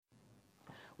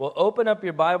Well, open up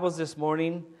your Bibles this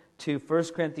morning to 1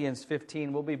 Corinthians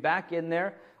 15. We'll be back in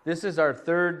there. This is our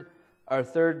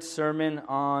third sermon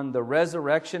on the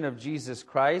resurrection of Jesus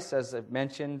Christ. As I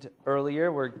mentioned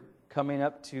earlier, we're coming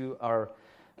up to our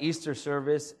Easter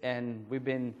service, and we've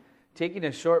been taking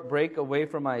a short break away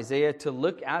from Isaiah to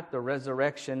look at the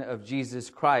resurrection of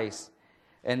Jesus Christ.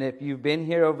 And if you've been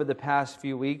here over the past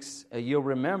few weeks, you'll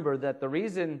remember that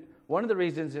one of the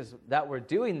reasons is that we're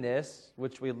doing this,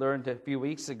 which we learned a few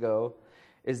weeks ago,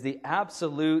 is the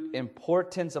absolute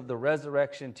importance of the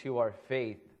resurrection to our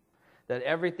faith. That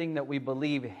everything that we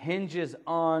believe hinges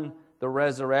on the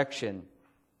resurrection.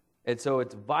 And so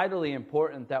it's vitally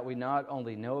important that we not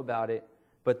only know about it,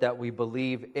 but that we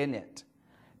believe in it.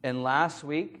 And last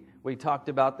week, we talked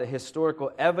about the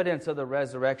historical evidence of the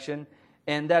resurrection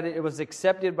and that it was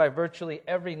accepted by virtually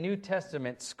every New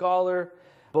Testament scholar,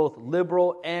 both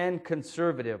liberal and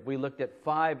conservative. We looked at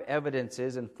 5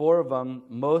 evidences, and 4 of them,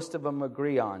 most of them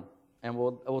agree on. And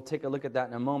we'll take a look at that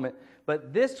in a moment.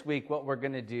 But this week, what we're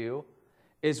going to do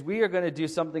is we are going to do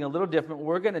something a little different.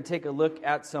 We're going to take a look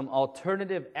at some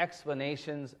alternative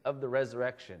explanations of the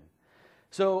resurrection.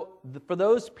 So for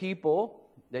those people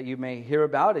that you may hear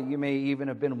about, and you may even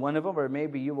have been one of them, or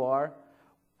maybe you are,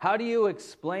 how do you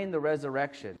explain the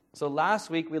resurrection? So last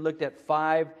week we looked at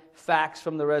 5 facts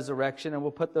from the resurrection, and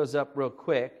we'll put those up real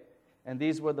quick. And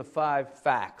these were the 5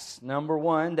 facts. Number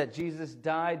 1, that Jesus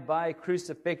died by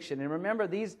crucifixion. And remember,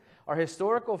 these are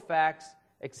historical facts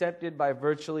accepted by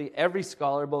virtually every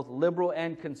scholar, both liberal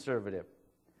and conservative.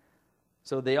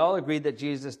 So they all agreed that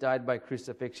Jesus died by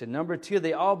crucifixion. Number 2,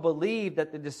 they all believed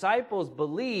that the disciples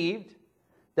believed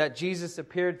that Jesus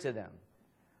appeared to them.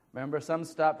 Remember, some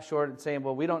stopped short at saying,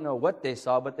 well, we don't know what they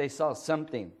saw, but they saw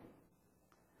something.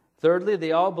 Thirdly,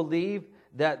 they all believe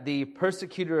that the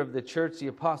persecutor of the church, the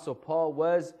Apostle Paul,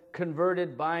 was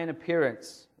converted by an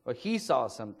appearance, or he saw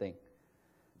something.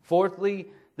 Fourthly,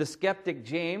 the skeptic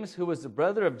James, who was the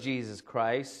brother of Jesus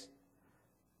Christ,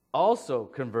 also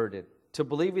converted to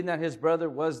believing that his brother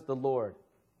was the Lord.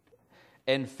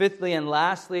 And fifthly and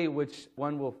lastly, which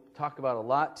one we'll talk about a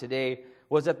lot today,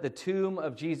 was that the tomb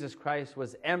of Jesus Christ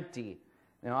was empty.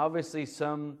 Now, obviously,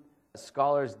 some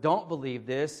scholars don't believe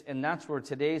this, and that's where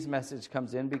today's message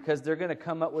comes in, because they're going to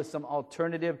come up with some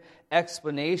alternative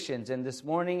explanations. And this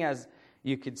morning, as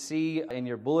you could see in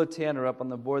your bulletin or up on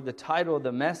the board, the title of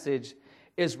the message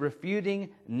is Refuting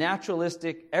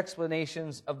Naturalistic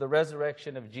Explanations of the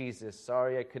Resurrection of Jesus.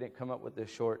 Sorry, I couldn't come up with a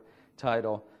short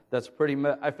title. That's pretty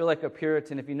much, I feel like a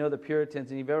Puritan. If you know the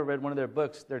Puritans and you've ever read one of their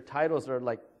books, their titles are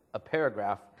like a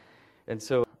paragraph. And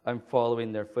so I'm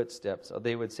following their footsteps.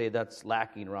 They would say, that's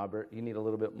lacking, Robert. You need a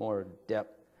little bit more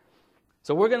depth.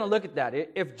 So we're going to look at that.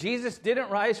 If Jesus didn't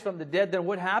rise from the dead, then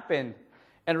what happened?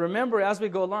 And remember, as we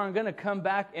go along, I'm going to come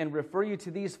back and refer you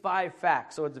to these 5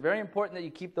 facts. So it's very important that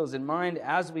you keep those in mind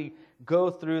as we go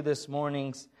through this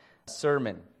morning's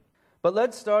sermon. But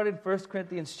let's start in 1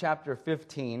 Corinthians chapter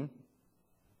 15.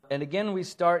 And again, we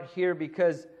start here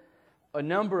because a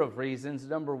number of reasons.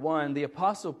 Number 1, the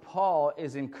Apostle Paul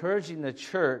is encouraging the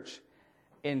church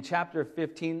in chapter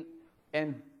 15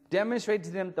 and demonstrating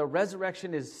to them that the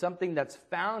resurrection is something that's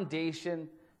foundation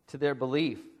to their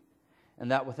belief.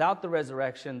 And that without the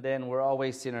resurrection, then we're all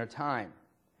wasting our time.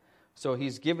 So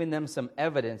he's giving them some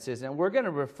evidences. And we're going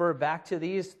to refer back to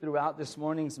these throughout this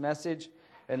morning's message,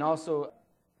 and also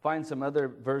find some other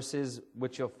verses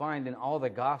which you'll find in all the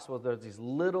Gospels. There's these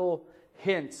little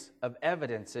hints of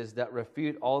evidences that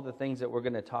refute all the things that we're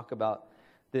going to talk about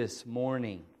this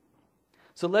morning.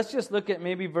 So let's just look at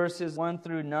maybe verses 1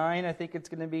 through 9, I think it's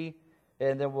going to be,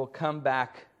 and then we'll come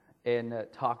back and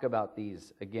talk about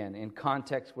these again in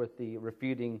context with the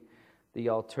refuting the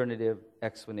alternative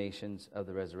explanations of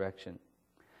the resurrection.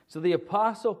 So the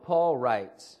Apostle Paul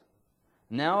writes,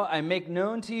 "Now I make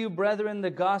known to you, brethren, the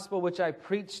gospel which I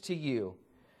preached to you,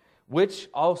 which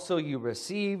also you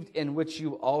received, in which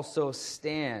you also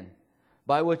stand,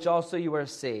 by which also you are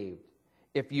saved,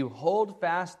 if you hold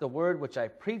fast the word which I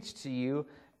preached to you,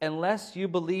 unless you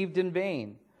believed in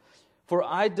vain. For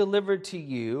I delivered to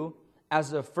you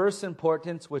as of first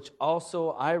importance, which also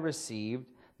I received,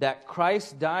 that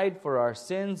Christ died for our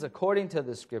sins according to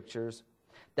the Scriptures,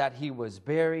 that he was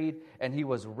buried, and he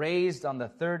was raised on the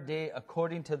 3rd day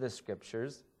according to the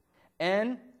Scriptures,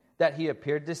 and that he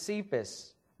appeared to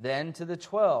Cephas, then to the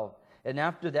 12, and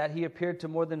after that he appeared to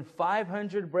more than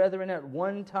 500 brethren at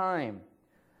one time,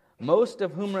 most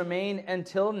of whom remain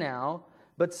until now,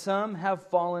 but some have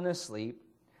fallen asleep.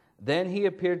 Then he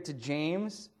appeared to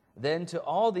James, then to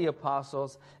all the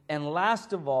apostles, and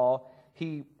last of all,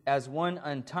 he, as one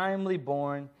untimely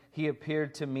born, he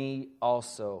appeared to me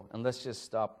also." And let's just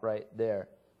stop right there.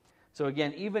 So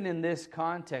again, even in this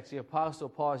context, the Apostle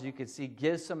Paul, as you could see,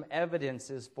 gives some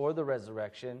evidences for the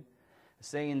resurrection,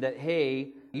 saying that,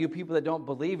 hey, you people that don't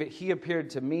believe it, he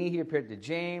appeared to me, he appeared to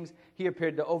James, he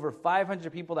appeared to over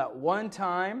 500 people at one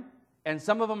time, and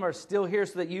some of them are still here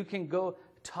so that you can go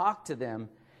talk to them.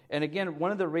 And again,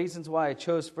 one of the reasons why I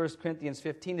chose 1 Corinthians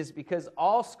 15 is because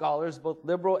all scholars, both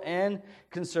liberal and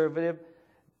conservative,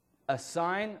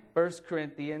 assign 1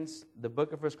 Corinthians, the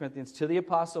book of 1 Corinthians, to the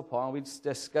Apostle Paul. And we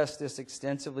discussed this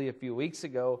extensively a few weeks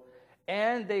ago.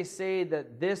 And they say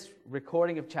that this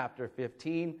recording of chapter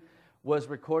 15 was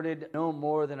recorded no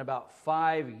more than about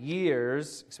 5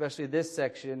 years, especially this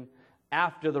section,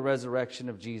 after the resurrection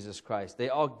of Jesus Christ. They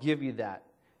all give you that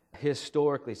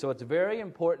historically. So it's very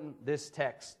important, this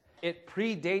text. It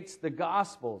predates the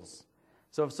Gospels.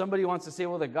 So if somebody wants to say,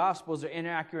 well, the Gospels are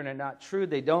inaccurate and not true,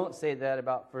 they don't say that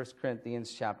about 1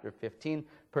 Corinthians chapter 15,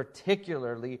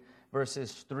 particularly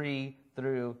verses 3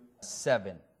 through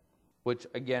 7, which,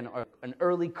 again, are an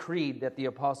early creed that the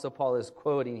Apostle Paul is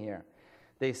quoting here.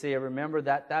 They say, remember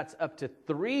that that's up to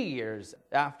 3 years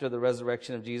after the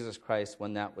resurrection of Jesus Christ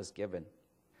when that was given.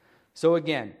 So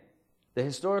again, the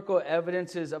historical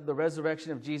evidences of the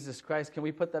resurrection of Jesus Christ, can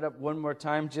we put that up one more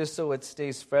time just so it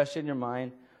stays fresh in your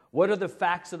mind? What are the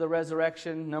facts of the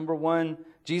resurrection? Number 1,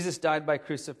 Jesus died by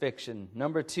crucifixion.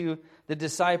 Number 2, the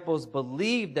disciples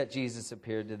believed that Jesus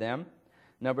appeared to them.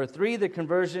 Number 3, the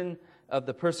conversion of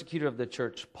the persecutor of the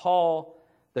church, Paul,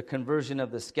 the conversion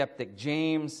of the skeptic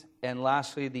James, and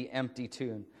lastly, the empty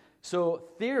tomb. So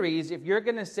theories, if you're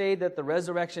going to say that the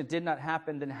resurrection did not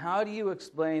happen, then how do you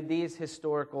explain these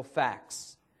historical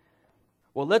facts?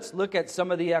 Well, let's look at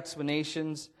some of the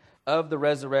explanations of the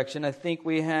resurrection. I think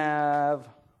we have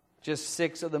just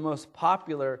 6 of the most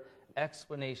popular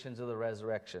explanations of the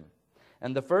resurrection.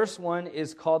 And the first one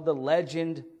is called the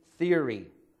legend theory.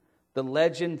 The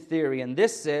legend theory. And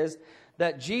this says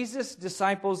that Jesus'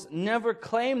 disciples never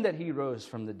claimed that he rose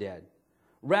from the dead.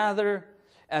 Rather,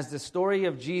 as the story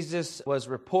of Jesus was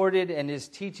reported and his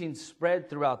teaching spread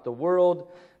throughout the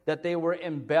world, that they were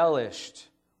embellished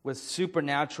with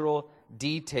supernatural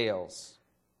details.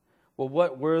 Well,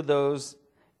 what were those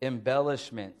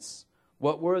embellishments?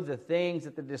 What were the things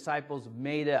that the disciples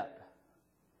made up?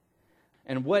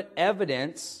 And what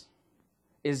evidence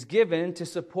is given to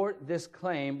support this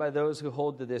claim by those who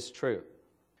hold to this truth?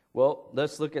 Well,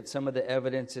 let's look at some of the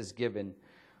evidences given.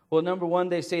 Well, number 1,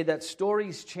 they say that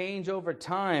stories change over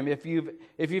time. If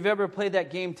you've ever played that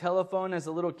game telephone as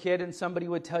a little kid and somebody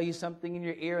would tell you something in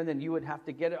your ear and then you would have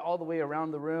to get it all the way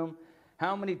around the room,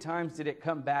 how many times did it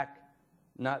come back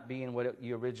not being what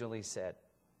you originally said?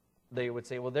 They would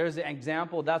say, well, there's an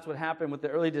example. That's what happened with the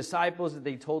early disciples. That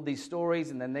they told these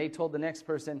stories, and then they told the next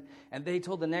person, and they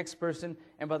told the next person.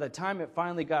 And by the time it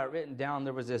finally got written down,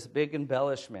 there was this big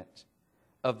embellishment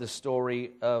of the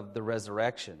story of the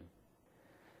resurrection.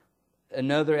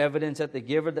 Another evidence that they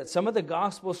give are that some of the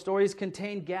gospel stories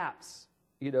contain gaps.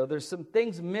 There's some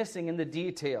things missing in the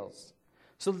details.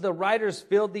 So the writers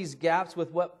filled these gaps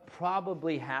with what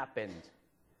probably happened.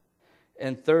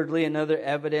 And thirdly, another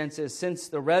evidence is since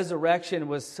the resurrection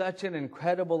was such an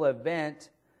incredible event,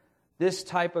 this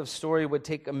type of story would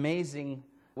take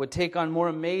on more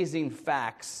amazing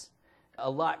facts a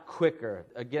lot quicker.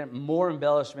 Again, more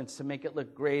embellishments to make it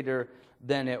look greater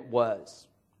than it was.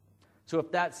 So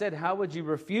if that said, how would you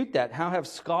refute that? How have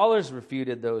scholars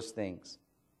refuted those things?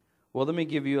 Well, let me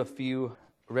give you a few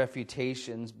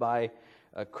refutations by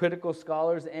critical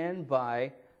scholars and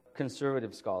by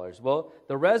conservative scholars. Well,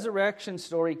 the resurrection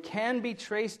story can be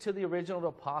traced to the original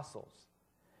apostles.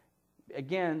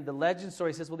 Again, the legend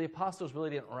story says, well, the apostles really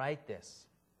didn't write this.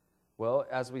 Well,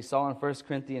 as we saw in 1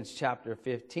 Corinthians chapter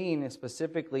 15, and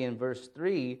specifically in verse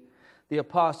 3, the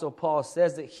apostle Paul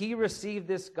says that he received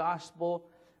this gospel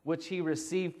which he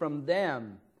received from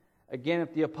them. Again,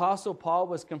 if the apostle Paul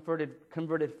was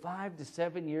converted 5 to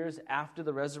 7 years after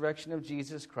the resurrection of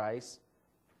Jesus Christ,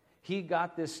 he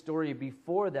got this story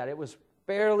before that. It was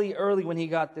fairly early when he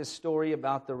got this story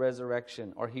about the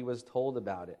resurrection, or he was told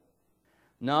about it.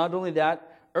 Not only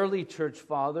that, early church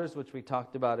fathers, which we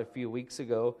talked about a few weeks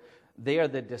ago, they are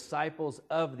the disciples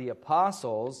of the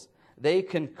apostles. They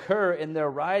concur in their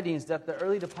writings that the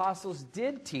early apostles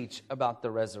did teach about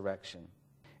the resurrection.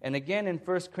 And again, in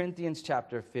 1 Corinthians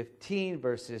chapter 15,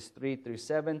 verses 3 through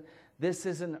 7, this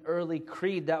is an early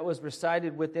creed that was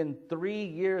recited within 3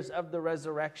 years of the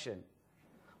resurrection.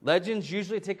 Legends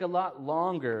usually take a lot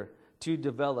longer to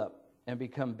develop and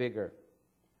become bigger.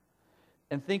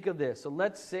 And think of this. So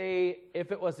let's say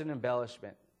if it was an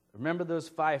embellishment. Remember those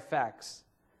 5 facts.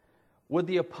 Would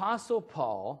the apostle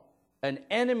Paul, an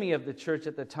enemy of the church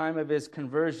at the time of his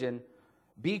conversion,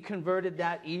 be converted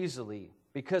that easily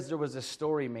because there was a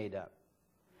story made up.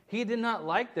 He did not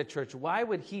like the church. Why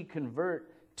would he convert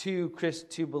to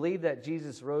believe that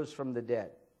Jesus rose from the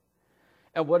dead?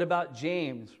 And what about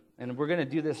James? And we're going to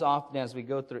do this often as we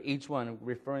go through each one,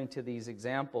 referring to these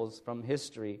examples from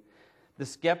history. The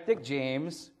skeptic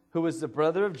James, who was the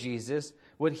brother of Jesus,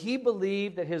 would he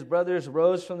believe that his brothers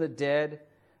rose from the dead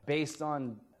based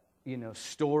on,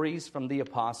 stories from the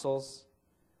apostles?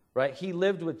 Right? He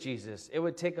lived with Jesus. It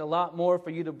would take a lot more for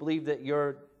you to believe that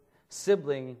your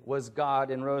sibling was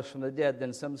God and rose from the dead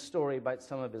than some story by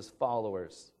some of his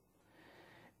followers.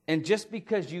 And just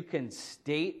because you can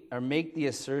state or make the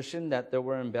assertion that there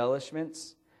were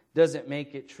embellishments doesn't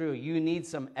make it true. You need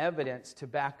some evidence to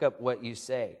back up what you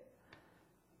say.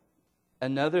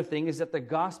 Another thing is that the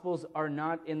Gospels are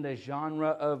not in the genre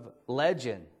of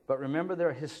legend, but remember,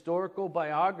 they're historical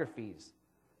biographies.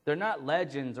 They're not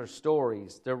legends or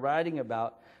stories. They're writing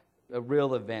about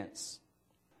real events.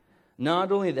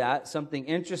 Not only that, something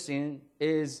interesting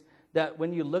is that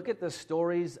when you look at the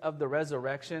stories of the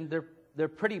resurrection, they're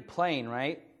pretty plain,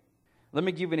 right? Let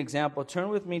me give you an example. Turn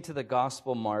with me to the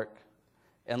Gospel Mark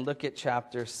and look at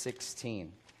chapter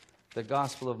 16. The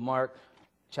Gospel of Mark,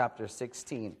 chapter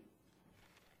 16.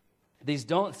 These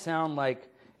don't sound like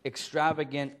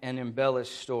extravagant and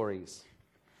embellished stories.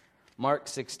 Mark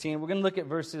 16. We're going to look at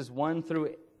verses 1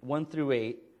 through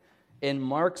 8 in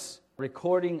Mark's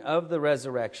recording of the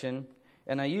resurrection.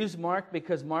 And I use Mark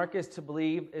because Mark is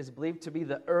believed to be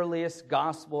the earliest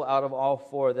gospel out of all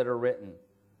four that are written.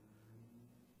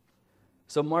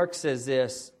 So Mark says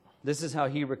this. This is how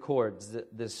he records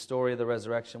this story of the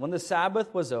resurrection. When the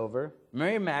Sabbath was over,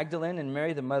 Mary Magdalene and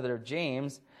Mary the mother of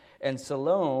James and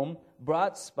Salome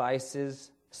brought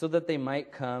spices so that they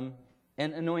might come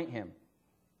and anoint him.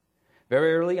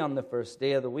 Very early on the first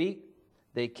day of the week,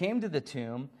 they came to the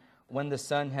tomb when the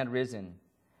sun had risen.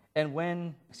 And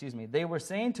they were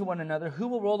saying to one another, "Who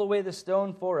will roll away the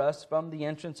stone for us from the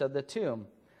entrance of the tomb?"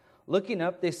 Looking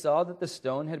up, they saw that the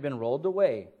stone had been rolled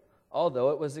away,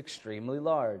 although it was extremely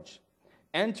large.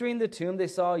 Entering the tomb, they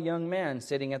saw a young man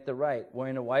sitting at the right,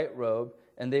 wearing a white robe,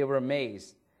 and they were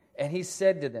amazed. And he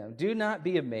said to them, "Do not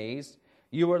be amazed.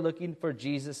 You are looking for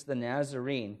Jesus the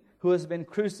Nazarene, who has been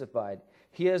crucified.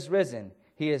 He has risen.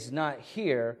 He is not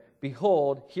here.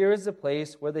 Behold, here is the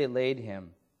place where they laid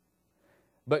him.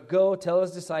 But go, tell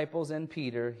his disciples and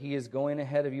Peter, he is going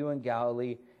ahead of you in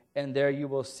Galilee, and there you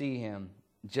will see him,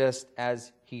 just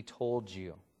as he told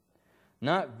you."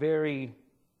 Not very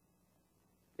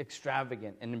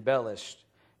extravagant and embellished.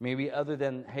 Maybe other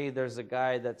than, hey, there's a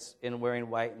guy that's wearing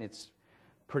white and it's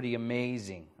pretty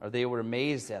amazing. Or they were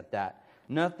amazed at that.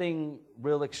 Nothing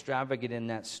real extravagant in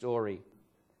that story.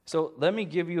 So let me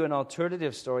give you an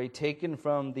alternative story taken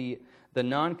from the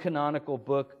non-canonical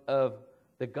book of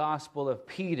the Gospel of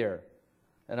Peter.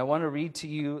 And I want to read to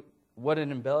you what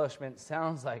an embellishment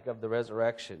sounds like of the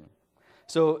resurrection.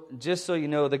 So just so you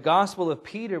know, the Gospel of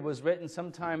Peter was written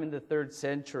sometime in the 3rd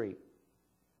century.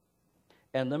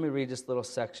 And let me read this little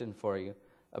section for you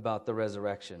about the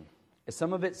resurrection.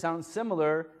 Some of it sounds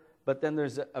similar, but then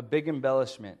there's a big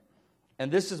embellishment.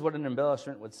 And this is what an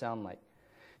embellishment would sound like.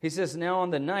 He says, "Now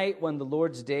on the night when the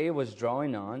Lord's day was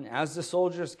drawing on, as the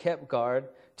soldiers kept guard,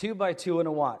 2 by 2 in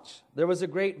a watch, there was a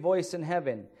great voice in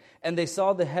heaven, and they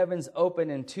saw the heavens open,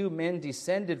 and 2 men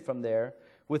descended from there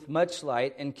with much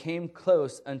light and came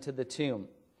close unto the tomb.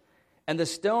 And the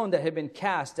stone that had been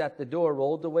cast at the door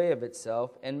rolled away of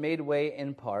itself and made way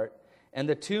in part, and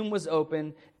the tomb was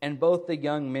open, and both the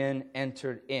young men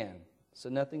entered in." So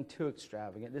nothing too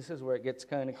extravagant. This is where it gets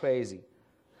kind of crazy.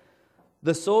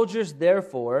 "The soldiers,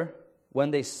 therefore, when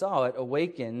they saw it,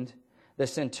 awakened the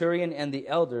centurion and the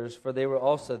elders, for they were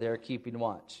also there keeping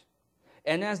watch.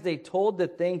 And as they told the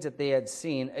things that they had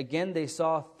seen, again they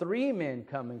saw 3 men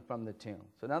coming from the tomb."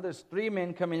 So now there's 3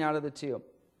 men coming out of the tomb.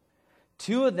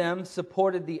 2 of them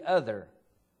supported the other.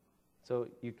 So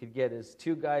you could get as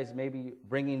 2 guys maybe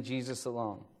bringing Jesus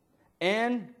along.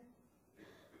 And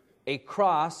a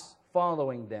cross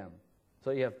following them.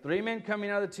 So you have 3 men coming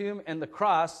out of the tomb, and the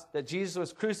cross that Jesus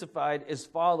was crucified is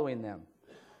following them.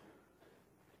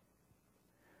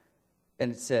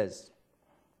 And it says,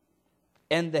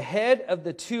 "And the head of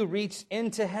the 2 reached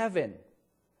into heaven,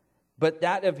 but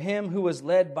that of him who was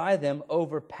led by them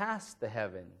overpassed the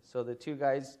heaven." So the 2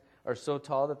 guys are so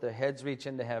tall that their heads reach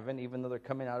into heaven, even though they're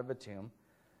coming out of a tomb.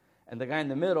 And the guy in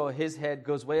the middle, his head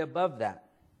goes way above that.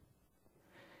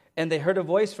 "And they heard a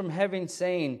voice from heaven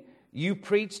saying, 'You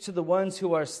preach to the ones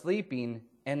who are sleeping,'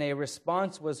 and a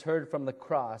response was heard from the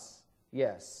cross,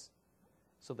 'Yes,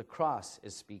 So the cross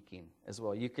is speaking as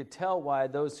well. You could tell why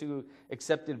those who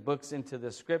accepted books into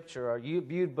the Scripture or you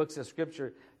viewed books of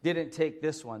Scripture didn't take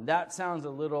this one. That sounds a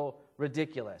little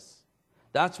ridiculous.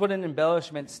 That's what an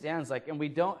embellishment sounds like, and we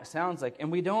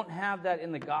don't have that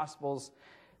in the Gospels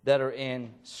that are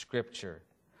in Scripture.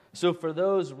 So for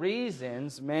those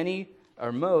reasons, many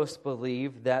or most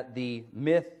believe that the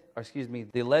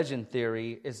legend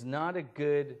theory is not a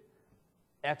good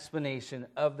explanation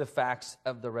of the facts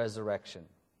of the resurrection.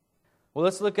 Well,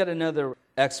 let's look at another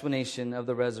explanation of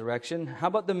the resurrection. How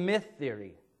about the myth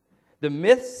theory? The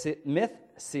myth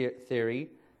theory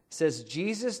says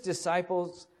Jesus'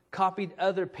 disciples copied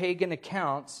other pagan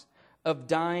accounts of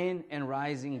dying and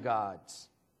rising gods.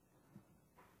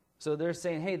 So they're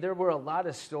saying, hey, there were a lot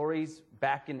of stories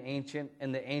back in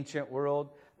the ancient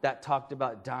world that talked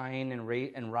about dying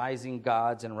and rising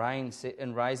gods and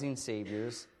rising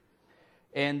saviors,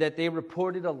 and that they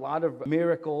reported a lot of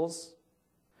miracles,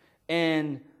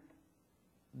 and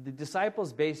the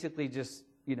disciples basically just,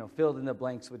 filled in the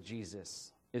blanks with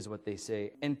Jesus, is what they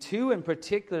say. And two in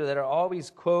particular that are always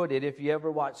quoted, if you ever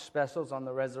watch specials on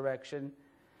the resurrection,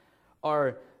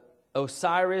 are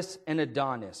Osiris and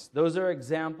Adonis. Those are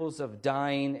examples of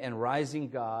dying and rising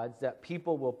gods that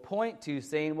people will point to,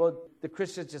 saying, well, the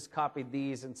Christians just copied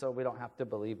these, and so we don't have to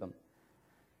believe them.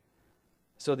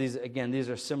 So these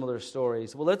are similar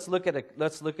stories. Well, let's look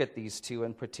at these two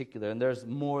in particular, and there's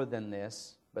more than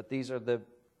this, but these are the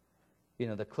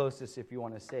closest, if you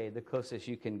want to say, the closest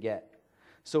you can get.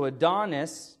 So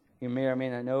Adonis, you may or may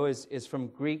not know, is from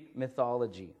Greek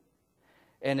mythology,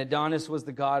 and Adonis was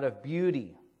the god of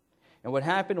beauty. And what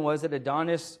happened was that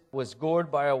Adonis was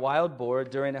gored by a wild boar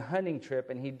during a hunting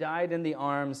trip, and he died in the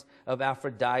arms of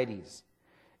Aphrodite.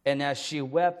 And as she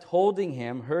wept, holding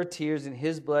him, her tears and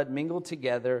his blood mingled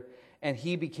together, and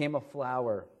he became a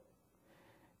flower.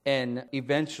 And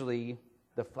eventually,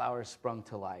 the flower sprung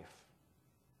to life.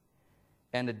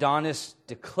 And Adonis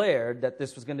declared that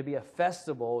this was going to be a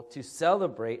festival to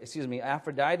celebrate,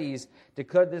 Aphrodite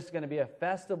declared this was going to be a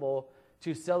festival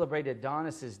to celebrate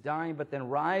Adonis' dying, but then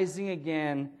rising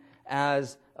again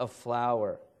as a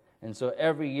flower. And so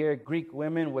every year, Greek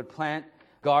women would plant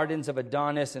gardens of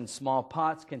Adonis in small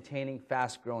pots containing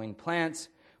fast-growing plants,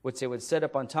 which they would set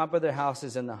up on top of their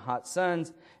houses in the hot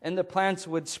suns, and the plants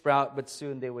would sprout, but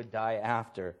soon they would die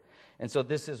after. And so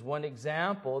this is one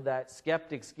example that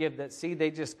skeptics give that, see, they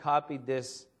just copied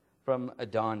this from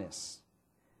Adonis.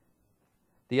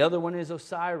 The other one is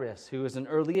Osiris, who is an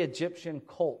early Egyptian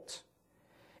cult.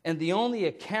 And the only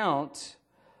account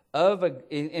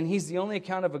he's the only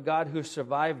account of a god who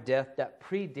survived death that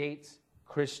predates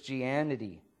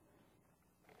Christianity.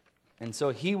 And so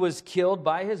he was killed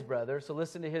by his brother. So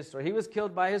listen to his story. He was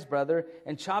killed by his brother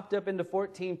and chopped up into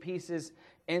 14 pieces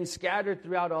and scattered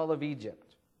throughout all of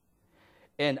Egypt.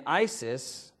 And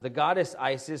Isis, the goddess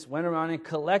Isis, went around and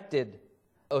collected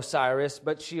Osiris,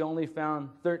 but she only found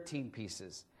 13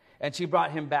 pieces. And she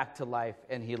brought him back to life,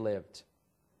 and he lived.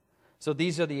 So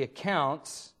these are the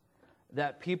accounts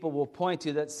that people will point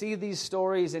to that see these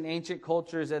stories in ancient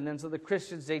cultures, and then so the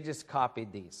Christians, they just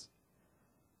copied these.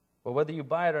 Well, whether you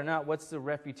buy it or not, what's the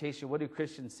refutation? What do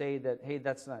Christians say that, hey,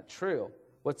 that's not true?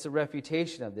 What's the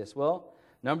refutation of this? Well,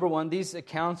 number one, these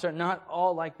accounts are not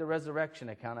all like the resurrection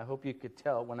account. I hope you could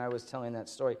tell when I was telling that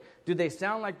story. Do they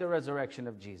sound like the resurrection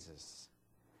of Jesus?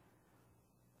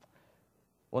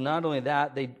 Well, not only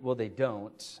that, they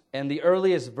don't. And the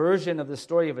earliest version of the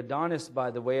story of Adonis,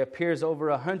 by the way, appears over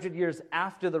 100 years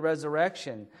after the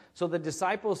resurrection. So the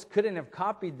disciples couldn't have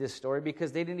copied this story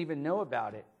because they didn't even know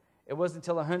about it. It wasn't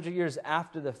until 100 years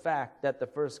after the fact that the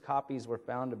first copies were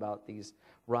found about these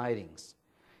writings.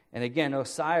 And again,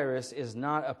 Osiris is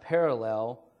not a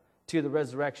parallel to the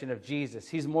resurrection of Jesus.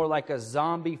 He's more like a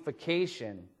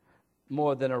zombification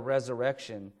more than a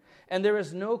resurrection. And there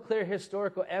is no clear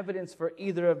historical evidence for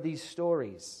either of these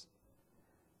stories.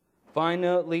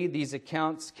 Finally, these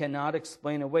accounts cannot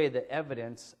explain away the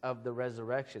evidence of the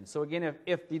resurrection. So again,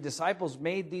 if the disciples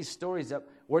made these stories up,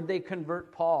 would they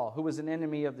convert Paul, who was an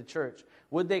enemy of the church?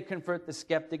 Would they convert the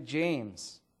skeptic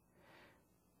James?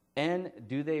 And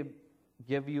do they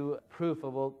give you proof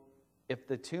of, well, if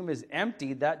the tomb is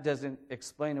empty, that doesn't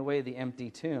explain away the empty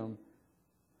tomb.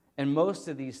 And most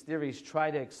of these theories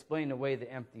try to explain away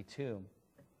the empty tomb.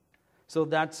 So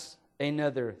that's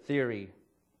another theory.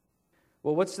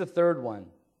 Well, what's the third one?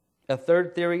 A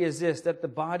third theory is this, that the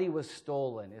body was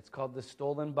stolen. It's called the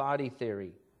stolen body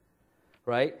theory,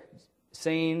 right?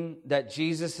 Saying that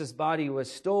Jesus' body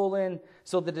was stolen.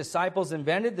 So the disciples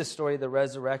invented the story of the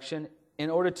resurrection in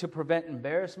order to prevent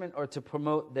embarrassment or to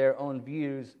promote their own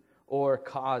views or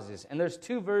causes. And there's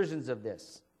two versions of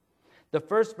this. The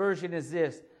first version is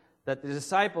this, that the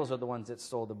disciples are the ones that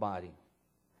stole the body.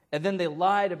 And then they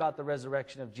lied about the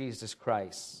resurrection of Jesus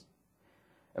Christ.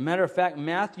 A matter of fact,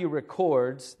 Matthew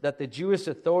records that the Jewish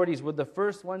authorities were the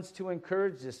first ones to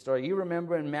encourage this story. You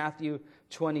remember in Matthew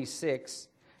 26,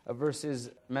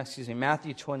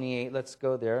 Matthew 28, let's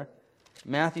go there.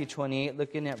 Matthew 28,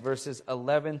 looking at verses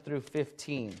 11 through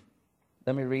 15.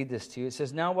 Let me read this to you. It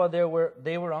says, "Now while they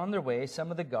were on their way,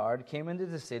 some of the guard came into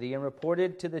the city and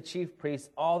reported to the chief priests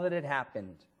all that had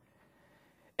happened.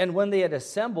 And when they had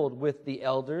assembled with the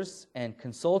elders and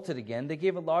consulted again, they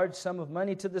gave a large sum of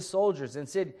money to the soldiers and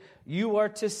said, 'You are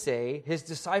to say, his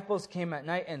disciples came at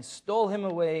night and stole him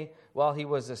away while he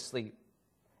was asleep.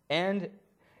 And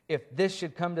if this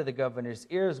should come to the governor's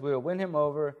ears, we will win him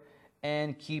over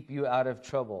and keep you out of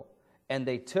trouble.' And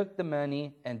they took the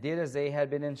money and did as they had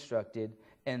been instructed.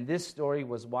 And this story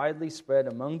was widely spread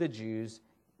among the Jews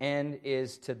and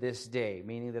is to this day,"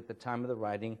 meaning at the time of the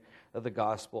writing of the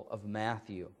Gospel of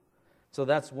Matthew. So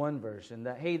that's one version,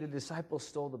 that, hey, the disciples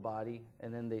stole the body,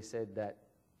 and then they said that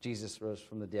Jesus rose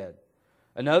from the dead.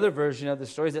 Another version of the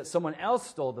story is that someone else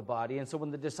stole the body, and so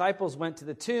when the disciples went to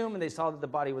the tomb and they saw that the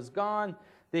body was gone,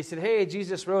 they said, hey,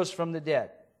 Jesus rose from the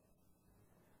dead.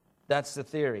 That's the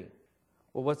theory.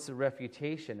 Well, what's the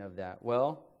refutation of that?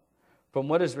 Well, from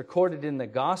what is recorded in the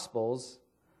Gospels,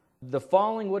 the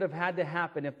following would have had to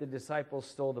happen if the disciples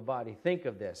stole the body. Think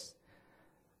of this.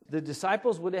 The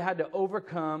disciples would have had to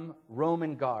overcome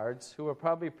Roman guards, who were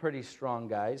probably pretty strong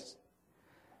guys.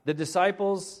 The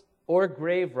disciples, or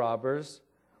grave robbers,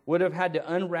 would have had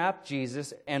to unwrap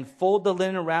Jesus and fold the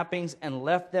linen wrappings and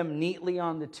left them neatly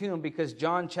on the tomb, because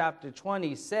John chapter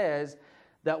 20 says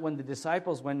that when the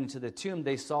disciples went into the tomb,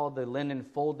 they saw the linen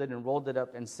folded and rolled it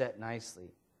up and set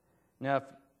nicely. Now,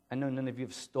 I know none of you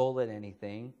have stolen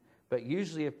anything, but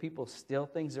usually if people steal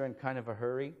things, they're in kind of a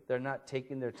hurry. They're not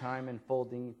taking their time and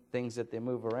folding things that they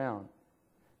move around.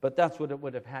 But that's what it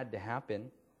would have had to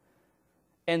happen.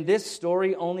 And this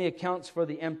story only accounts for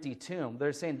the empty tomb.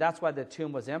 They're saying that's why the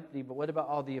tomb was empty, but what about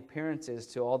all the appearances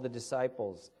to all the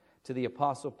disciples, to the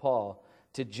Apostle Paul,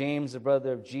 to James, the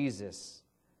brother of Jesus?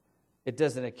 It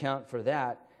doesn't account for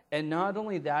that. And not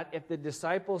only that, if the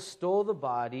disciples stole the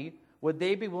body, would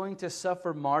they be willing to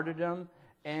suffer martyrdom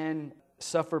and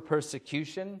suffer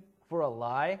persecution for a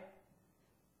lie?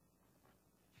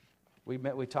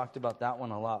 We talked about that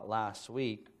one a lot last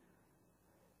week.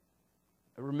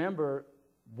 Remember,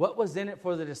 what was in it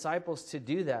for the disciples to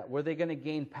do that? Were they going to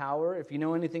gain power? If you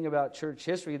know anything about church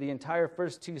history, the entire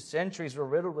first 2 centuries were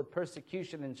riddled with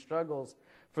persecution and struggles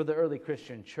for the early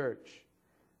Christian church.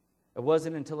 It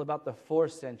wasn't until about the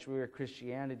 4th century where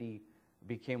Christianity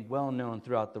became well known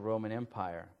throughout the Roman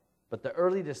Empire. But the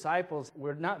early disciples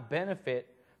would not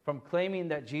benefit from claiming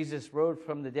that Jesus rose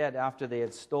from the dead after they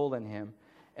had stolen him.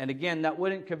 And again, that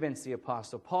wouldn't convince the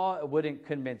Apostle Paul. It wouldn't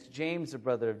convince James, the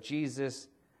brother of Jesus.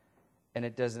 And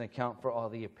it doesn't account for all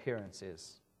the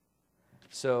appearances.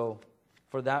 So,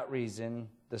 for that reason,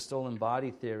 the stolen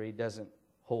body theory doesn't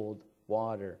hold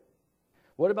water.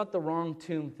 What about the wrong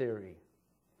tomb theory?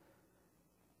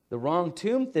 The wrong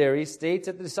tomb theory states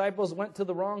that the disciples went to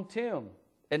the wrong tomb.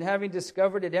 And having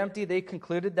discovered it empty, they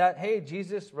concluded that, hey,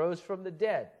 Jesus rose from the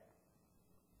dead.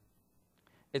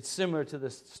 It's similar to the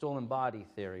stolen body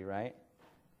theory, right?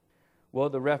 Well,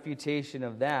 the refutation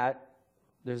of that,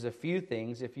 there's a few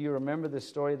things. If you remember the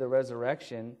story of the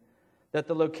resurrection, that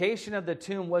the location of the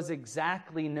tomb was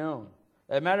exactly known.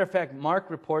 As a matter of fact, Mark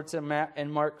reports in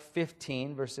Mark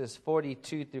 15, verses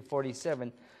 42 through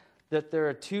 47, that there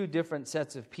are 2 different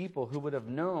sets of people who would have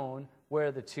known where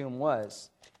the tomb was.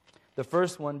 The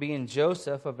first one being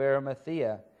Joseph of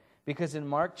Arimathea, because in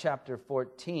Mark chapter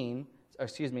 15,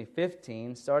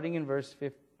 starting in verse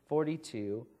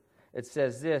 42, it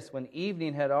says this: when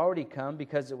evening had already come,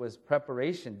 because it was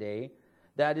preparation day,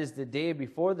 that is the day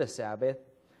before the Sabbath,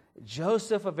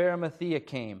 Joseph of Arimathea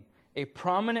came, a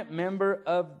prominent member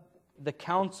of the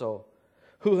council,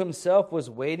 who himself was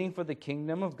waiting for the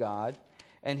kingdom of God.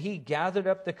 And he gathered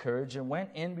up the courage and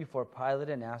went in before Pilate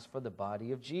and asked for the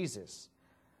body of Jesus.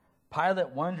 Pilate,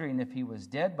 wondering if he was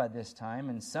dead by this time,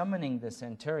 and summoning the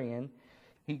centurion,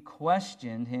 he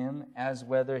questioned him as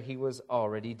whether he was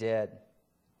already dead.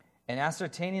 And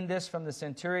ascertaining this from the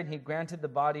centurion, he granted the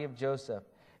body of Joseph.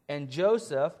 And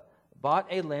Joseph bought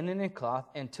a linen and cloth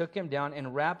and took him down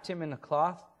and wrapped him in a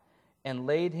cloth and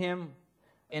laid him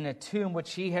in a tomb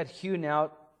which he had hewn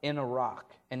out in a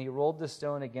rock. And he rolled the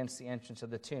stone against the entrance of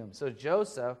the tomb. So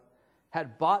Joseph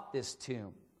had bought this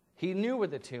tomb. He knew where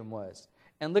the tomb was.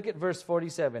 And look at verse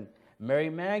 47. Mary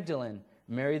Magdalene,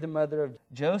 Mary the mother of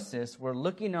Joseph, were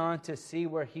looking on to see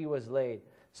where he was laid.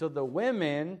 So the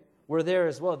women were there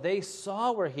as well. They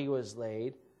saw where he was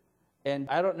laid. And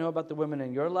I don't know about the women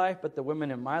in your life, but the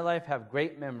women in my life have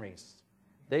great memories.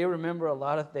 They remember a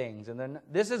lot of things. And then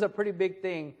this is a pretty big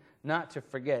thing not to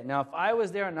forget. Now, if I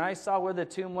was there and I saw where the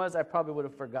tomb was, I probably would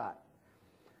have forgot.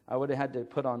 I would have had to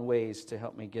put on ways to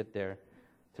help me get there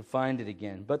to find it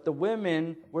again. But the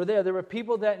women were there. There were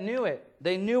people that knew it.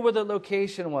 They knew where the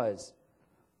location was.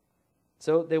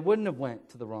 So they wouldn't have went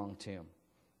to the wrong tomb.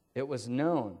 It was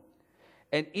known.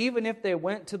 And even if they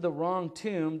went to the wrong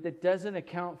tomb, that doesn't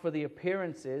account for the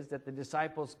appearances that the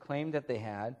disciples claimed that they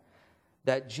had,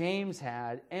 that James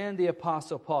had, and the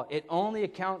Apostle Paul. It only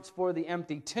accounts for the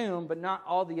empty tomb, but not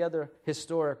all the other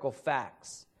historical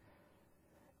facts.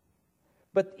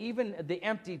 But even the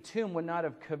empty tomb would not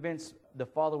have convinced the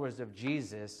followers of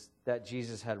Jesus that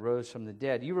Jesus had rose from the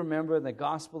dead. You remember in the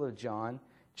Gospel of John,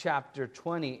 chapter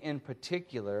 20 in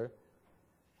particular,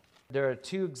 there are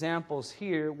two examples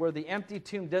here where the empty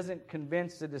tomb doesn't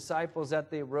convince the disciples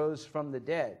that they rose from the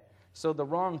dead. So the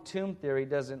wrong tomb theory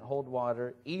doesn't hold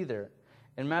water either.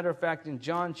 And matter of fact, in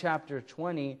John chapter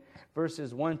 20,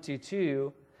 verses 1 to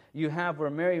 2, you have where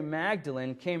Mary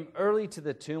Magdalene came early to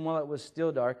the tomb while it was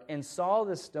still dark and saw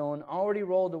the stone already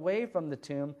rolled away from the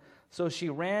tomb. So she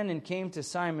ran and came to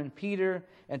Simon Peter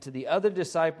and to the other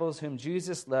disciples whom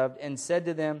Jesus loved and said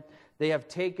to them, "They have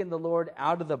taken the Lord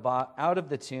out of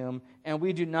the tomb, and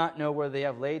we do not know where they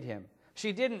have laid him."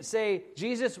 She didn't say,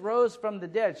 Jesus rose from the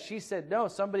dead. She said, no,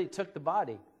 somebody took the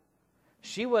body.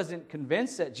 She wasn't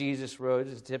convinced that Jesus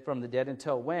rose from the dead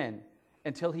until when?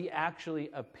 Until he actually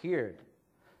appeared.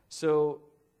 So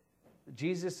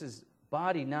Jesus'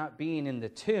 body not being in the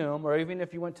tomb, or even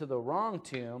if you went to the wrong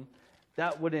tomb,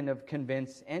 that wouldn't have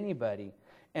convinced anybody.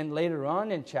 And later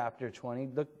on in chapter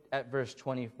 20, look at verse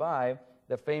 25,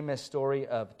 the famous story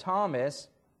of Thomas.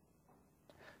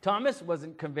 Thomas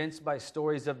wasn't convinced by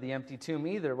stories of the empty tomb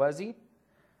either, was he?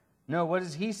 No, what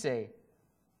does he say?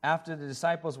 After the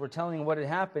disciples were telling what had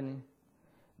happened,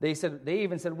 they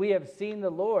even said, "We have seen the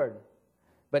Lord."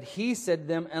 But he said to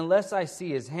them, "Unless I see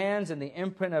his hands and the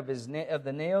imprint of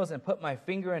the nails, and put my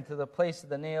finger into the place of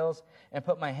the nails, and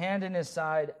put my hand in his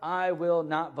side, I will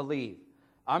not believe."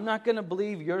 I'm not going to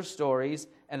believe your stories,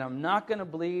 and I'm not going to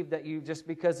believe that you, just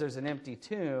because there's an empty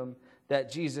tomb, that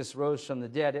Jesus rose from the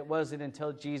dead. It wasn't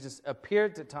until Jesus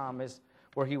appeared to Thomas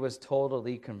where he was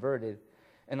totally converted.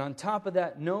 And on top of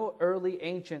that, no early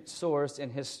ancient source in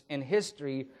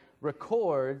history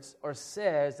records or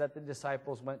says that the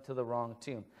disciples went to the wrong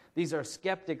tomb. These are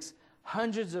skeptics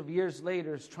hundreds of years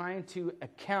later trying to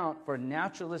account for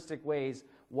naturalistic ways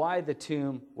why the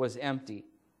tomb was empty.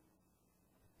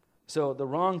 So the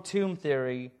wrong tomb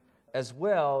theory as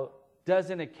well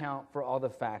doesn't account for all the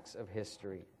facts of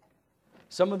history.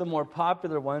 Some of the more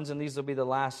popular ones, and these will be the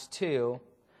last two.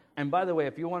 And by the way,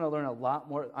 if you want to learn a lot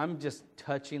more, I'm just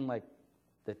touching like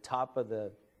the top of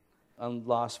the, I'm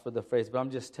lost for the phrase, but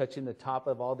I'm just touching the top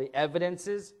of all the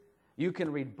evidences. You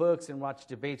can read books and watch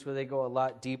debates where they go a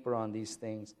lot deeper on these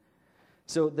things.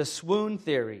 So the swoon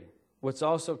theory, what's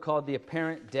also called the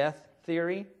apparent death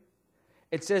theory,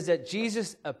 it says that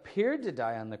Jesus appeared to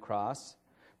die on the cross,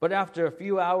 but after a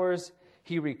few hours,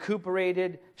 he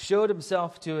recuperated, showed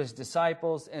himself to his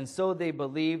disciples, and so they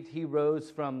believed he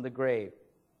rose from the grave.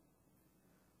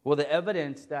 Well, the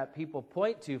evidence that people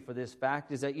point to for this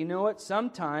fact is that, you know what,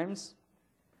 sometimes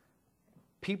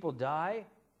people die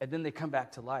and then they come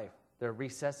back to life. They're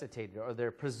resuscitated, or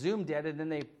they're presumed dead, and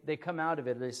then they come out of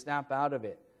it, or they snap out of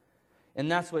it.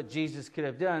 And that's what Jesus could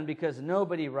have done, because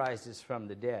nobody rises from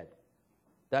the dead.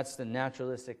 That's the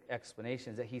naturalistic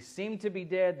explanation, is that he seemed to be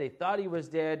dead. They thought he was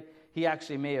dead. He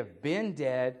actually may have been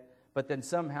dead, but then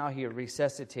somehow he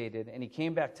resuscitated, and he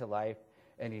came back to life,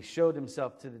 and he showed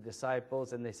himself to the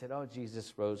disciples, and they said, "Oh,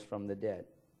 Jesus rose from the dead."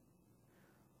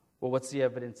 Well, what's the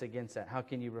evidence against that? How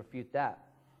can you refute that?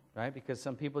 Right? Because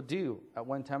some people do at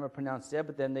one time are pronounced dead,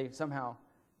 but then they somehow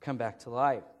come back to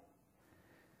life.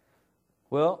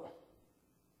 Well,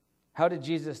 how did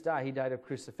Jesus die? He died of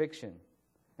crucifixion.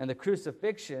 And the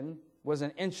crucifixion was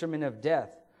an instrument of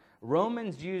death.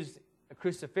 Romans used a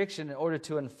crucifixion in order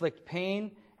to inflict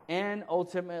pain and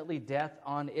ultimately death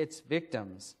on its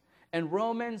victims. And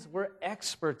Romans were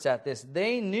experts at this.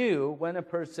 They knew when a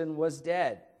person was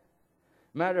dead.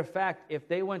 Matter of fact, if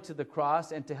they went to the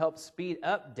cross and to help speed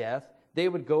up death, they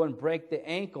would go and break the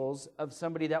ankles of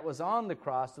somebody that was on the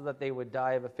cross so that they would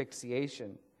die of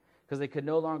asphyxiation, because they could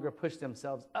no longer push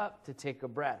themselves up to take a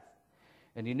breath.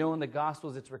 And you know in the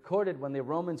Gospels it's recorded when the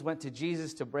Romans went to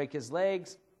Jesus to break his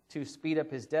legs, to speed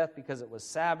up his death because it was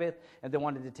Sabbath, and they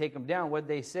wanted to take him down, what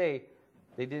did they say?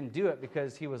 They didn't do it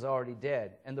because he was already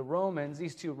dead. And the Romans,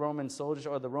 these two Roman soldiers,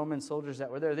 or the Roman soldiers that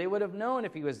were there, they would have known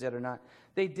if he was dead or not.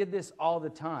 They did this all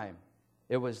the time.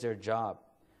 It was their job.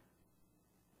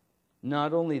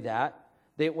 Not only that,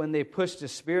 when they pushed a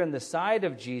spear in the side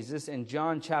of Jesus in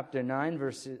John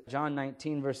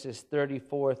 19, verses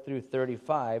 34 through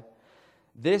 35,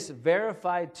 this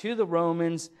verified to the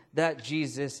Romans that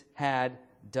Jesus had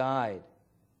died.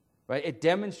 Right? It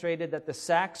demonstrated that the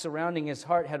sac surrounding his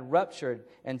heart had ruptured,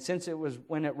 and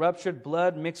when it ruptured,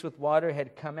 blood mixed with water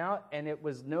had come out, and it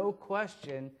was no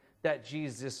question that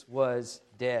Jesus was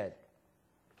dead.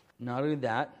 Not only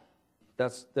that,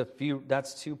 that's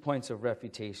 2 points of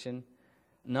refutation.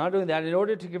 Not only that, in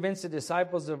order to convince the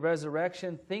disciples of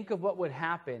resurrection, think of what would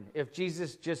happen if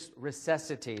Jesus just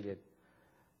resuscitated.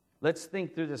 Let's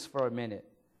think through this for a minute.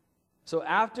 So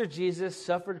after Jesus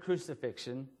suffered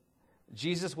crucifixion,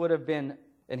 Jesus would have been,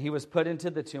 and he was put into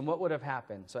the tomb. What would have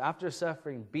happened? So after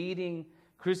suffering, beating,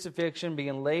 crucifixion,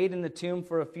 being laid in the tomb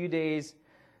for a few days,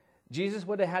 Jesus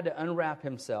would have had to unwrap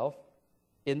himself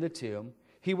in the tomb.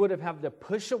 He would have had to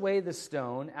push away the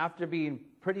stone after being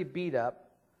pretty beat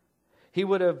up. He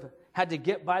would have had to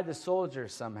get by the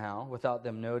soldiers somehow without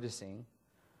them noticing.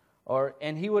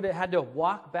 And he would have had to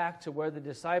walk back to where the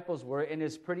disciples were in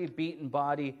his pretty beaten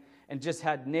body and just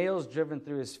had nails driven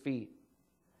through his feet.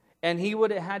 And he would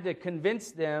have had to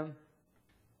convince them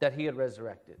that he had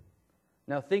resurrected.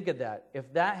 Now think of that.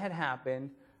 If that had happened,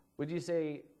 would you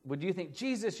think,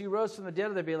 Jesus, you rose from the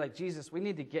dead? Or they'd be like, Jesus, we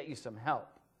need to get you some help.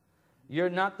 You're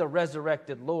not the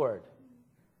resurrected Lord.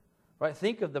 Right?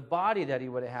 Think of the body that he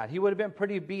would have had. He would have been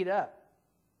pretty beat up.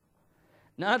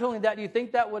 Not only that, do you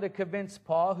think that would have convinced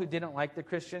Paul, who didn't like the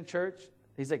Christian church?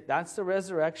 He's like, that's the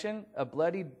resurrection? A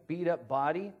bloody, beat up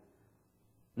body?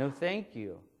 No, thank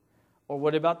you. Or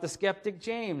what about the skeptic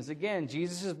James? Again,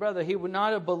 Jesus' brother. He would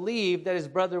not have believed that his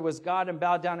brother was God and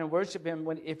bowed down and worshiped him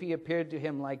if he appeared to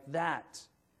him like that.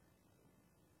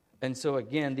 And so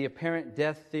again, the apparent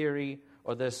death theory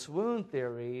or the swoon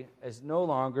theory is no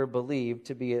longer believed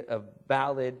to be a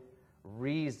valid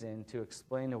reason to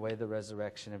explain away the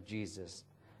resurrection of Jesus.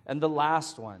 And the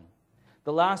last one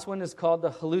is called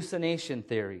the hallucination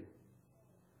theory.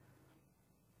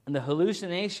 And the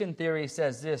hallucination theory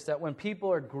says this, that when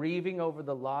people are grieving over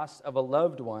the loss of a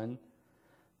loved one,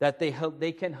 that they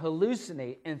can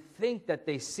hallucinate and think that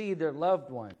they see their loved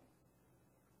one.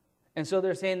 And so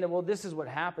they're saying that, well, this is what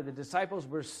happened. The disciples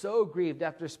were so grieved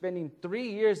after spending 3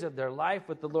 years of their life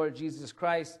with the Lord Jesus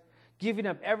Christ, giving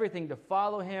up everything to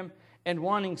follow him and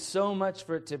wanting so much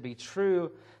for it to be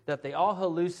true, that they all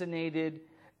hallucinated,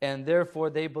 and therefore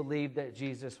they believed that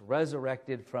Jesus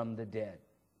resurrected from the dead.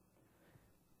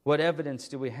 What evidence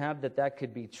do we have that that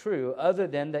could be true, other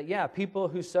than that, yeah, people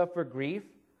who suffer grief,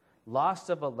 loss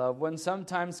of a loved one,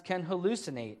 sometimes can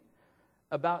hallucinate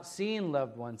about seeing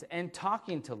loved ones and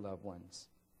talking to loved ones.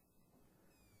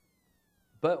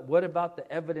 But what about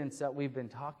the evidence that we've been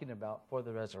talking about for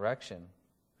the resurrection?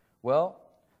 Well,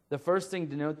 the first thing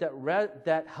to note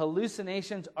that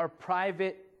hallucinations are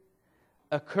private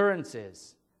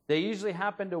occurrences. They usually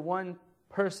happen to one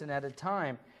person at a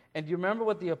time. And do you remember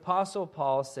what the Apostle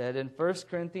Paul said in 1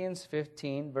 Corinthians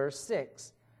 15, verse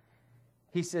 6?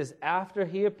 He says, after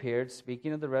he appeared,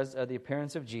 speaking of the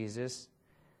appearance of Jesus,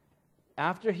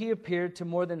 after he appeared to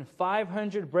more than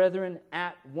 500 brethren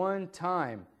at one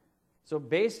time. So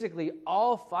basically,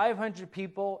 all 500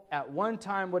 people at one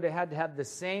time would have had to have the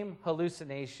same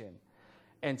hallucination.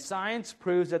 And science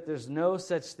proves that there's no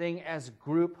such thing as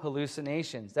group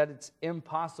hallucinations, that it's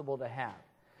impossible to have.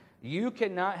 You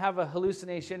cannot have a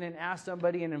hallucination and ask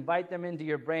somebody and invite them into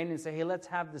your brain and say, hey, let's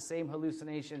have the same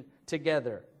hallucination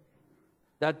together.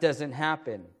 That doesn't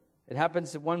happen. It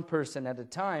happens to one person at a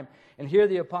time. And here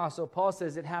the Apostle Paul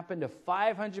says it happened to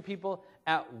 500 people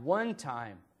at one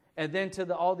time, and then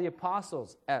to all the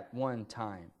apostles at one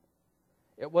time.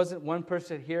 It wasn't one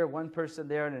person here, one person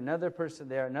there, and another person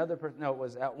there, another person. No, it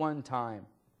was at one time.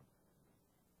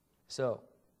 So,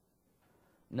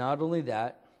 not only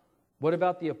that, what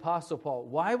about the Apostle Paul?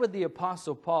 Why would the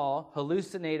Apostle Paul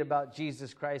hallucinate about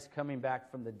Jesus Christ coming back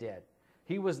from the dead?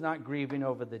 He was not grieving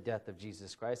over the death of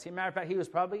Jesus Christ. As a matter of fact, he was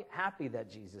probably happy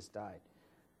that Jesus died.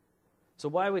 So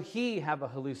why would he have a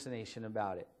hallucination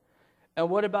about it? And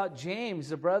what about James,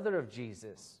 the brother of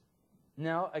Jesus?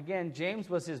 Now, again, James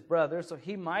was his brother, so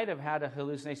he might have had a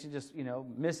hallucination, just,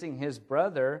 missing his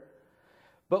brother.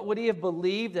 But would he have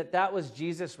believed that that was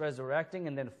Jesus resurrecting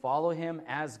and then follow him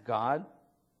as God?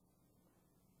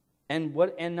 And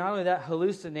not only that,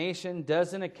 hallucination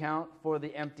doesn't account for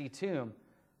the empty tomb.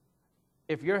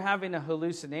 if you're having a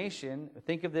hallucination,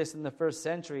 think of this in the first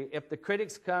century. If the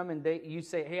critics come and you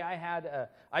say, hey,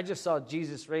 I just saw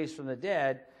Jesus raised from the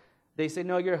dead, they say,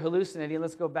 no, you're hallucinating.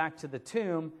 Let's go back to the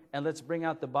tomb and let's bring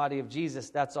out the body of Jesus.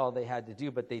 That's all they had to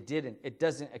do, but they didn't. It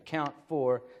doesn't account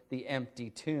for the empty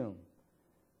tomb.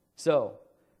 So,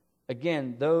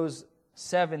 again, those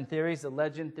 7 theories, the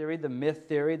legend theory, the myth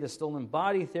theory, the stolen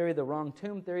body theory, the wrong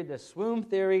tomb theory, the swoon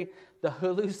theory, the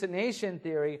hallucination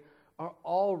theory, are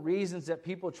all reasons that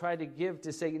people try to give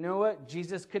to say, you know what,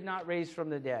 Jesus could not raise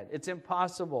from the dead. It's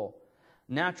impossible,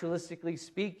 naturalistically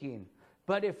speaking.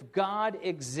 But if God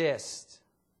exists,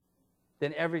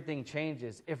 then everything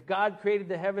changes. If God created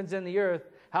the heavens and the earth,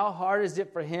 how hard is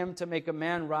it for him to make a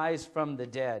man rise from the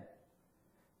dead?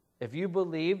 If you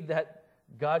believe that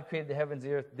God created the heavens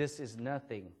and the earth, this is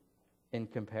nothing in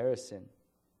comparison.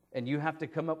 And you have to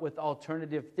come up with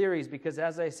alternative theories because,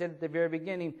 as I said at the very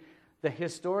beginning, the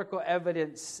historical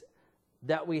evidence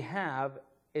that we have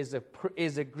is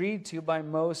agreed to by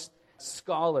most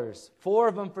scholars. 4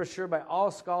 of them for sure by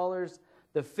all scholars.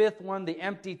 The 5th one, the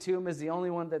empty tomb, is the only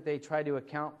one that they try to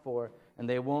account for, and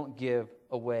they won't give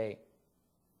away.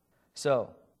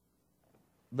 So,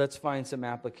 let's find some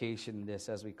application in this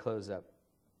as we close up.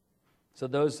 So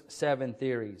those 7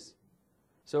 theories.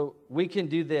 So we can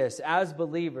do this as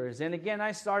believers. And again,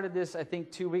 I started this, I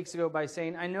think, 2 weeks ago by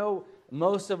saying, I know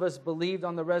most of us believed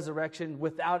on the resurrection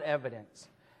without evidence.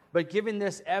 But given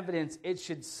this evidence, it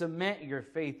should cement your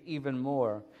faith even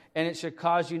more. And it should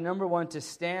cause you, number one, to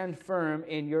stand firm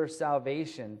in your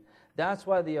salvation. That's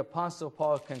why the Apostle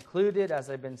Paul concluded, as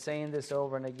I've been saying this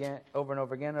over and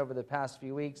over again over the past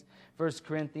few weeks, 1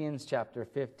 Corinthians chapter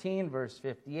 15, verse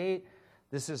 58.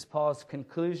 This is Paul's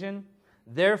conclusion.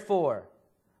 Therefore,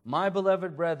 my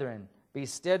beloved brethren, be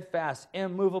steadfast,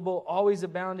 immovable, always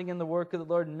abounding in the work of the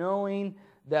Lord, knowing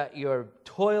that your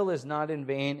toil is not in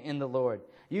vain in the Lord.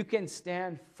 You can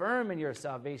stand firm in your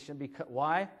salvation.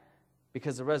 Why?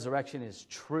 Because the resurrection is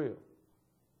true.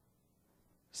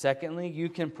 Secondly, you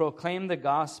can proclaim the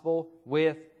gospel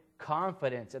with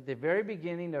confidence. At the very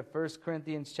beginning of 1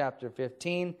 Corinthians chapter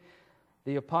 15,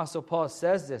 the Apostle Paul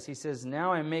says this. He says,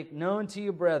 now I make known to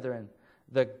you, brethren,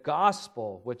 the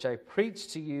gospel which I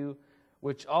preached to you,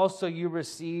 which also you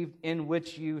received, in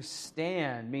which you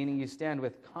stand, meaning you stand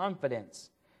with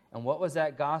confidence. And what was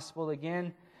that gospel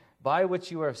again? By which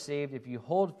you are saved, if you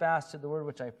hold fast to the word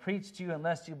which I preached to you,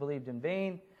 unless you believed in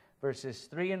vain. Verses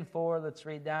 3 and 4, let's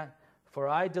read that. For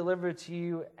I delivered to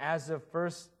you as of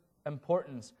first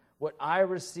importance what I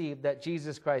received, that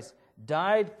Jesus Christ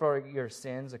died for your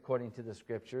sins, according to the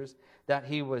Scriptures, that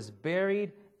he was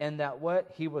buried, and that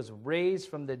what? He was raised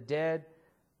from the dead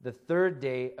the 3rd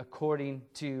day, according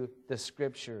to the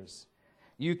Scriptures.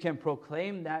 You can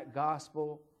proclaim that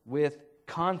gospel with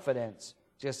confidence,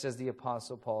 just as the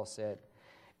Apostle Paul said.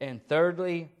 And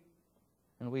thirdly,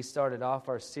 and we started off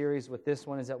our series with this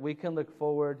one, is that we can look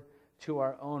forward to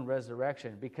our own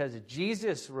resurrection. Because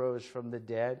Jesus rose from the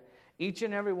dead, each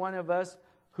and every one of us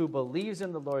who believes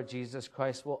in the Lord Jesus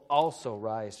Christ will also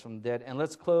rise from the dead. And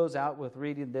let's close out with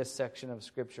reading this section of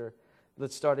Scripture.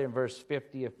 Let's start in verse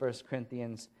 50 of 1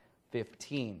 Corinthians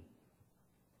 15.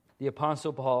 The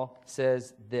Apostle Paul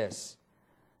says this,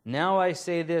 now I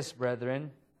say this,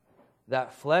 brethren,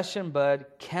 that flesh and blood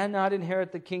cannot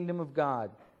inherit the kingdom of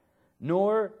God,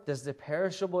 nor does the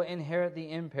perishable inherit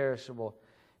the imperishable.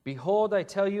 Behold, I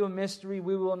tell you a mystery,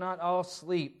 we will not all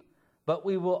sleep, but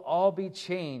we will all be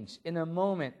changed in a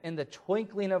moment, in the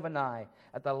twinkling of an eye,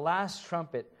 at the last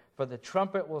trumpet. For the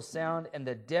trumpet will sound, and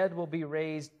the dead will be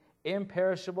raised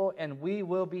imperishable, and we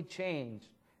will be changed.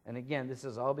 And again, this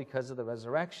is all because of the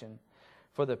resurrection.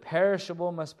 For the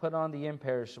perishable must put on the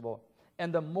imperishable,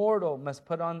 and the mortal must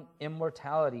put on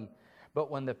immortality.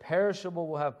 But when the perishable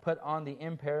will have put on the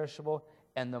imperishable,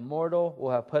 and the mortal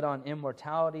will have put on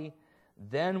immortality,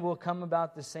 then will come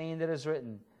about the saying that is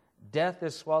written, death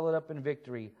is swallowed up in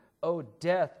victory. O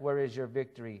death, where is your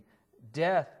victory?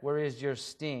 Death, where is your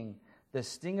sting? The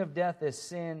sting of death is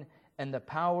sin, and the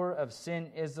power of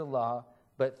sin is the law.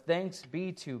 But thanks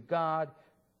be to God,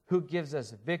 who gives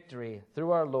us victory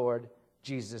through our Lord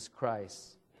Jesus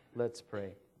Christ. Let's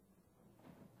pray.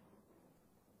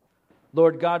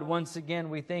 Lord God, once again,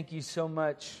 we thank you so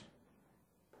much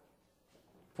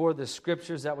for the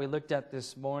Scriptures that we looked at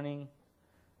this morning.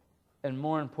 And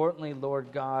more importantly,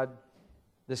 Lord God,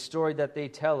 the story that they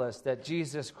tell us, that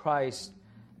Jesus Christ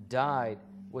died,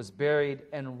 was buried,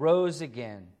 and rose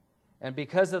again. And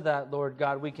because of that, Lord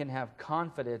God, we can have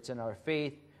confidence in our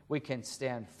faith. We can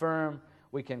stand firm.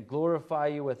 We can glorify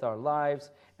you with our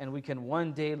lives. And we can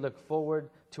one day look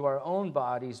forward to our own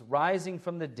bodies rising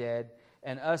from the dead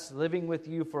and us living with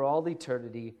you for all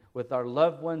eternity, with our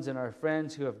loved ones and our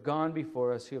friends who have gone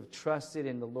before us, who have trusted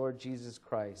in the Lord Jesus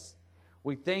Christ.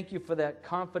 We thank you for that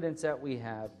confidence that we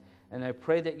have, and I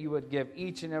pray that you would give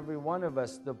each and every one of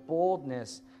us the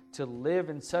boldness to live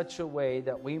in such a way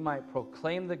that we might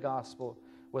proclaim the gospel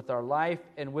with our life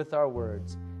and with our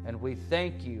words. And we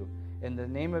thank you. In the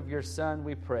name of your Son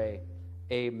we pray.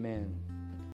 Amen.